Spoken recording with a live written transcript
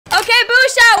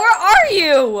Booshot, where are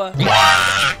you?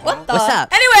 What the? What's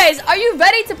up? Anyways, are you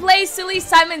ready to play Silly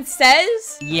Simon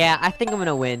Says? Yeah, I think I'm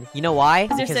gonna win. You know why? Is it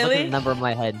Because look silly? at the number in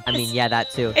my head. I mean, yeah, that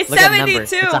too. It's look at the number.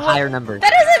 72. It's a higher number.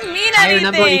 That doesn't mean Higher anything.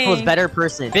 number equals better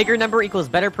person. Bigger number equals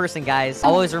better person, guys.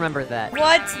 Always remember that.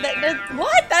 What?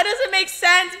 What? That doesn't make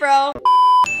sense, bro.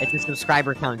 It's a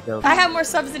subscriber count joke. I have more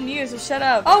subs than you, so shut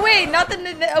up. Oh wait,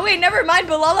 oh wait, never mind.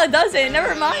 Belala doesn't.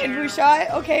 Never mind,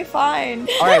 Booshot. Okay, fine.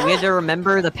 All right, we have to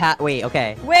remember the Wait,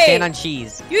 okay. Wait. Stand on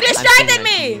cheese. You I'm distracted standing on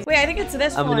me. cheese. Wait, I think it's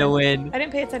this I'm one. gonna win. I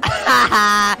didn't pay attention.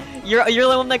 You're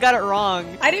the one that got it wrong.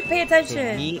 I didn't pay attention.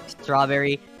 Okay, meat,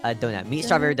 strawberry, donut. Meat,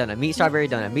 strawberry, donut. Meat, strawberry,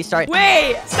 donut. Meat, strawberry.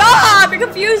 Wait, stop! You're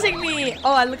confusing me.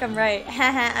 Oh, look, I'm right.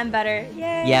 Haha, I'm better.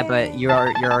 Yay. Yeah, but you're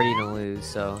already gonna lose.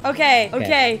 So. Okay.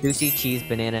 Sushi, cheese,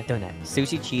 banana, donut.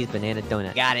 Sushi, cheese, banana,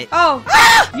 donut. Got it. Oh,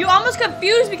 you almost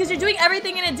confused because you're doing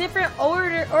everything in a different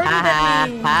order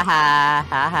than me.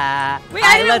 Ha. Wait,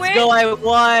 I didn't win. Let's go, I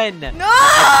won. No!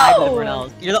 I tied everyone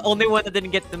else. You're the only one that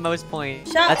didn't get the most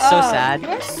points. Shut That's up. so sad. You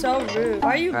are so rude. Why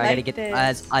are you All right, I like gotta get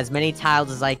this? as many tiles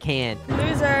as I can.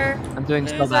 Loser. I'm doing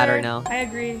so bad right now. I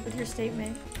agree with your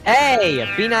statement. Hey,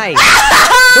 be nice.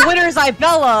 The winner is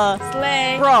Ibella.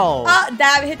 Slay. Bro.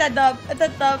 Dab, hit that dub. Hit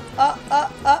that dub.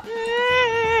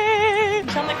 You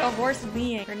sound like a horse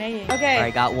being grenading. Okay. All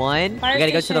right, got one. Fire We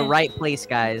gotta go to the station. right place,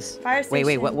 guys. Fire Wait,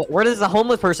 station. where does the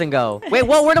homeless person go? Wait,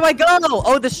 where do I go?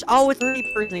 Oh, it's the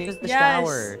right person. Use the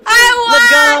shower. I won!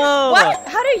 Let's go! What?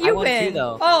 How did I you won win? too,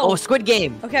 though. Oh. Squid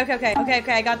Game. Okay,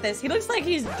 I got this. He looks like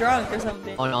he's drunk or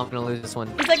something. Oh no, I'm gonna lose this one.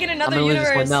 He's like in another I'm gonna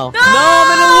universe. lose this one. No, No! I'm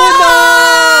gonna lose.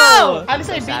 No! I'm just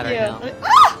gonna sad beat right you. now.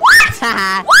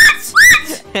 Ah, what?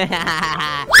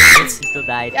 What? He still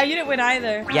died. Yeah, you didn't win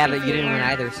either. Yeah, but you didn't win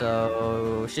either,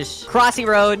 so just crossy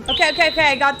road. Okay,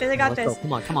 I got this. Let's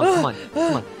go. Come on.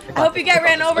 I hope you get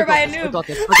ran over by a noob.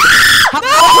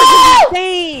 That was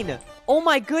insane! Oh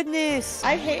my goodness!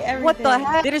 I hate everything. What the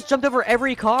heck? They just jumped over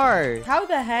every car. How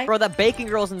the heck? Bro, that bacon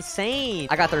girl's insane.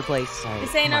 I got third place. Sorry.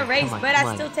 This ain't a race, but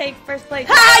I still take first place.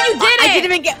 Ah, Ha! You did it! I didn't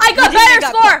even get. I got better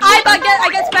score. I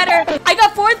got better. I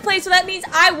got fourth place, so that means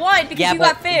I won because you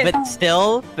got fifth.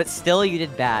 But still, you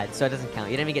did bad, so it doesn't count.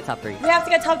 You didn't even get top 3. We have to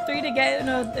get top 3 to get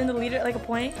in the leader, like a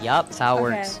point. Yup, that's how it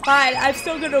works. Fine, I'm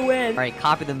still gonna win. All right,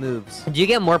 copy the moves. Do you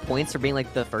get more points for being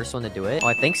like the first one to do it? Oh,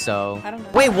 I think so. I don't know.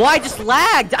 Wait, what? I just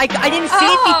lagged. I didn't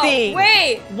see anything.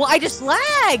 Wait. Well, I just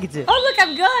lagged. Oh, look,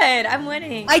 I'm good. I'm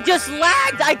winning. I just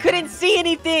lagged. I couldn't see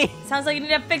anything. Sounds like you need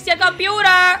to fix your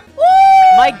computer. Woo!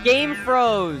 My game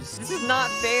froze. This is not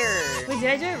fair. Wait,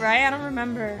 did I do it right? I don't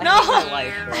remember. I No, hate my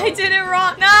life, bro. I did it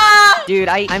wrong. No. Dude,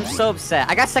 I'm so upset.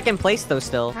 I got second place though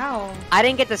still. How? I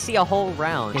didn't get to see a whole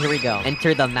round. Here we go.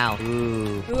 Enter the mouth.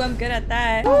 Ooh. Ooh, I'm good at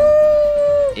that.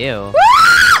 Ew.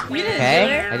 You didn't do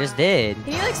Okay, it? I just did.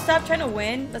 Can you like stop trying to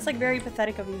win? That's like very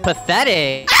pathetic of you.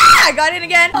 Pathetic. I got it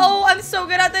again. Oh, I'm so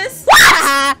good at this.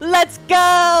 Let's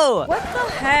go. What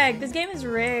the heck? This game is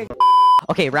rigged.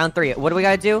 Okay, round 3. What do we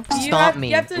gotta do? Stomp me.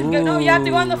 You have to go, no, you have to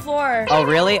go on the floor. Oh,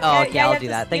 really? Oh, Yeah, okay, yeah, you I'll have do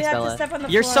to- that. you Thanks, have to Bella. step on the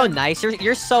You're so floor. nice.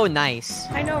 You're so nice.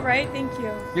 I know, right? Thank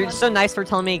you. You're so nice for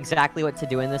telling me exactly what to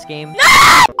do in this game. No!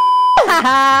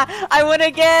 I won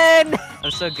again.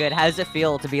 I'm so good. How does it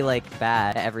feel to be like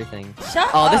bad at everything? Shut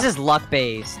Oh, up. this is luck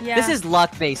based. Yeah. This is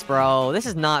luck based, bro. This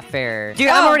is not fair. Dude,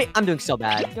 Oh. I'm doing so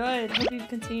bad. Good. Hope you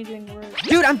continue doing worse.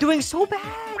 Dude, I'm doing so bad.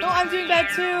 No, I'm doing bad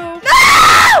too.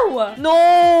 No!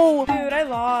 No. Dude, I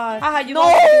lost. Haha, you No,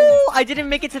 lost too. I didn't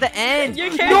make it to the end. You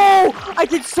can't- No, I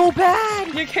did so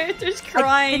bad. Your character's I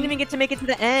crying. didn't even get to make it to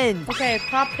the end. Okay,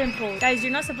 pop pimples. Guys,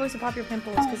 you're not supposed to pop your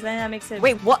pimples because then that makes it...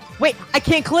 Wait, what? Wait, I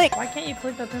can't click. Why can't you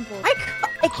click the pimples? I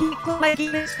can't click. My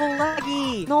game is so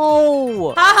laggy.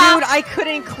 No. Haha. Dude, I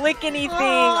couldn't click anything.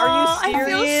 Aw, Are you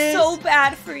serious? I feel so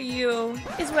bad for you,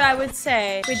 is what I would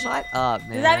say. Wait, Shut up,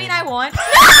 man. does that mean I won?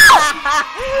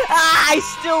 I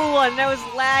still won. That was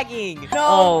lagging. No.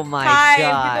 Oh my Ty, we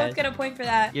god. both get a point for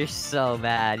that. You're so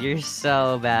bad. You're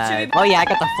so Should bad. we- Oh yeah, I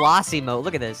got the floss emote.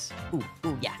 Look at this. Ooh,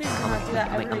 yeah. Please do not do that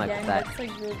I'm ever gonna again. put that. That's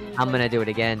like really... I'm gonna do it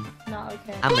again. Not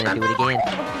okay. I'm gonna do it again.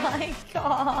 Oh my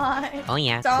god. Oh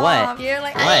yeah. Stop. What? You're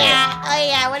like, What? oh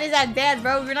yeah, what is that bad,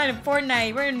 bro? We're not in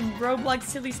Fortnite. We're in Roblox,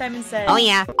 Silly Simon Says. Oh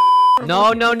yeah.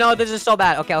 No, this is so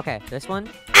bad. Okay. This one.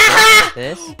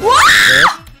 This. What? This.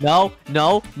 No.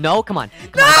 Come on.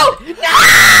 No!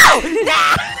 No!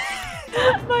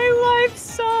 My life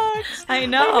sucks. I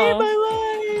know. I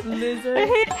hate my life.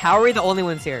 Loser. How are we the only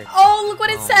ones here? Oh, look what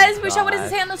it Oh says. my Booshot, what does it God.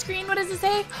 say on the screen? What does it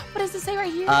say? What does it say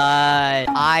right here?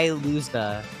 I lose.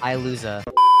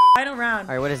 Final round.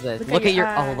 All right, what is this? Look Look at at your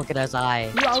your. Oh, look at his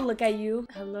eye. You, I'll look at you.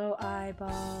 Hello, eyeball.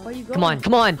 Where you going? Come on,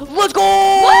 come on. Let's go!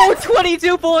 What?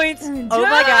 22 points. Dude! Oh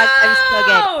my gosh, I'm so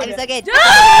good. I'm so good. Dude!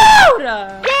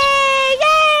 Yay! Yay!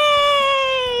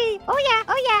 Oh yeah!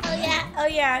 Oh yeah! Oh yeah, oh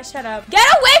yeah, shut up. Get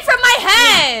away from my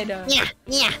head!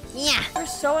 Yeah. You're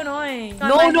so annoying.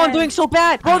 No, I'm doing so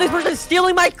bad. Bro, this person's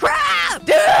stealing my crap!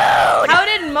 Dude! How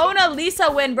did Mona Lisa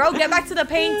win, bro? Get back to the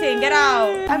painting. Get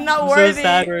out. I'm not worthy. So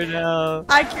sad right now.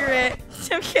 Accurate.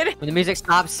 I'm kidding. When the music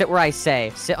stops, sit where I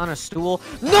say. Sit on a stool.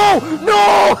 No!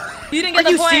 No! You didn't get Are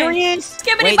the you point. serious?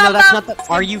 Skibbity Wait, bop no, that's bop. not the...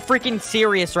 Are you freaking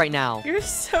serious right now? You're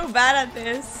so bad at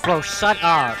this. Bro, shut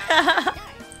up.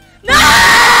 No!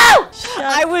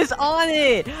 I was on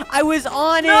it. I was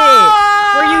on it.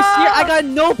 Were you serious? I got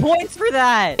no points for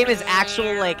that. It was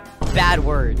actual, like, bad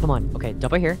word. Come on. Okay,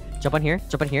 jump on here. Jump on here.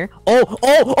 Jump on here. Oh!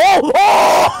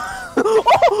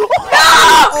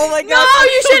 Oh my god. No,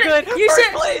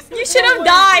 you should have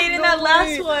died in that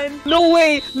last one. No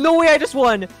way. No way I just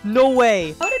won. No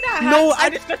way. How did that happen? No, I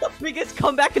just got the biggest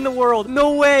comeback in the world.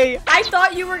 No way. I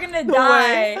thought you were gonna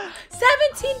die.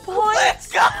 17 points. Let's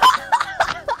go.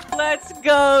 Let's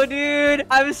go, dude.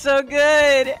 I'm so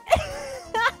good.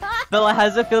 Bella,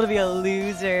 how's it feel to be a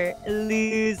loser?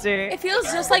 Loser. It feels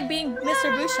just like being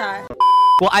Mr. Booshot.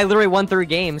 Well, I literally won 3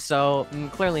 games, so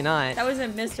clearly not. That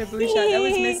wasn't Mr. Booshot. That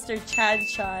was Mr. Chad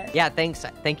Shot. Yeah, thanks.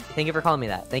 Thank you for calling me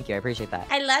that. Thank you. I appreciate that.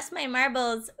 I lost my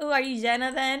marbles. Ooh, are you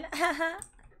Jenna then?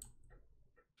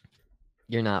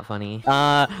 You're not funny.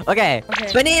 Okay.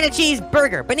 Banana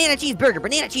cheeseburger. Banana cheeseburger.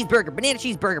 Banana cheeseburger. Banana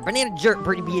cheeseburger. Banana jerk.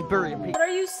 Burger. What are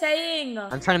you saying?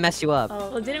 I'm trying to mess you up. Oh,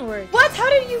 well, it didn't work. What? How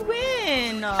did you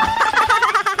win?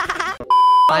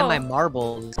 Find my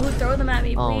marbles. Ooh, throw them at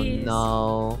me, Oh please.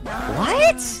 no.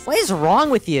 What? What is wrong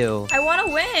with you? I want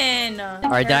to win. All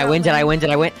right, did I win? Did I win? Did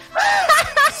I win?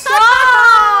 Stop!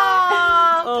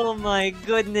 Oh my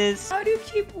goodness. How do you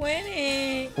keep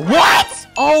winning? What?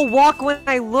 Oh, walk when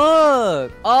I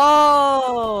look.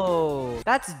 Oh,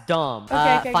 that's dumb.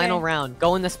 Okay, final round.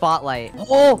 Go in the spotlight.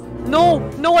 Oh,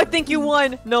 no, I think you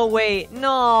won. No, wait, no.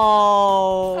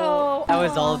 Oh, that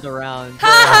was all of the rounds.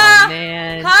 Ha Oh,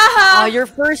 man. ha! Oh, your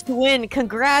first win.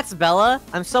 Congrats, Bella.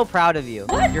 I'm so proud of you.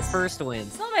 What? Your first win.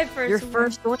 It's not my first Your win.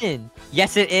 first win.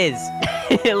 Yes, it is.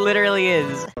 It literally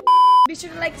is. Be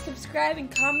sure to like, subscribe, and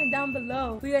comment down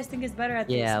below who you guys think is better at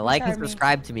this. Yeah, Which like and are me.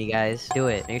 subscribe to me, guys. Do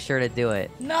it. Make sure to do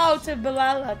it. No, to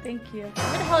Belala. Thank you. Where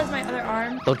the hell is my other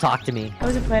arm? Don't talk to me. I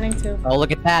wasn't planning to. Oh,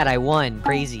 look at that. I won.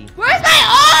 Crazy. Where's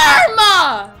my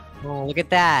arm? Oh, look at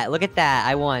that. Look at that.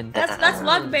 I won. That's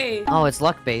luck based. Oh, it's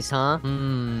luck based, huh?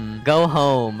 Go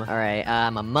home. All right.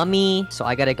 I'm a mummy, so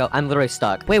I gotta go. I'm literally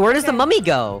stuck. Wait, where does the mummy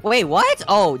go? Wait, what?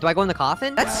 Oh, do I go in the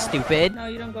coffin? That's stupid. No,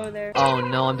 you don't go there. Oh,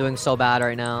 no. I'm doing so bad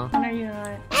right now. No, you're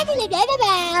not.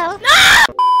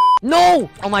 No!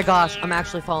 Oh my gosh. I'm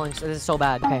actually falling. This is so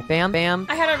bad. Okay, bam, bam.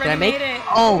 I had Did I already make made it.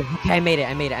 Oh, okay. I made it.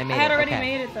 I had already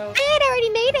made it though. I had already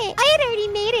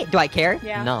made it. Do I care?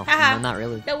 Yeah. No, Haha. no, not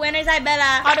really. The winner's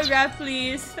ibella. Autograph,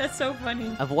 please. That's so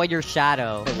funny. Avoid your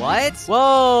shadow. Wait, what?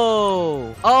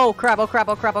 Whoa! Oh crap! Oh crap!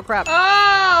 Oh crap! Oh crap!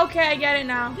 Oh, okay, I get it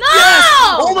now. No! Yes!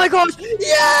 Oh my gosh!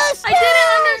 Yes! I didn't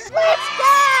understand.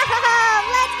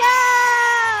 Let's go!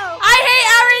 I hate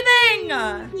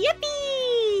everything.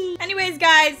 Yippee! Anyways,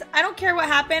 guys, I don't care what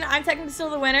happened. I'm technically still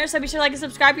the winner, so be sure to like and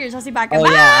subscribe. Here's I'll see you back. Oh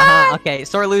Bye. yeah. Okay.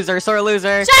 Sore loser. Sore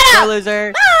loser. Shut up! Sore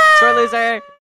loser. Bye. Sore loser.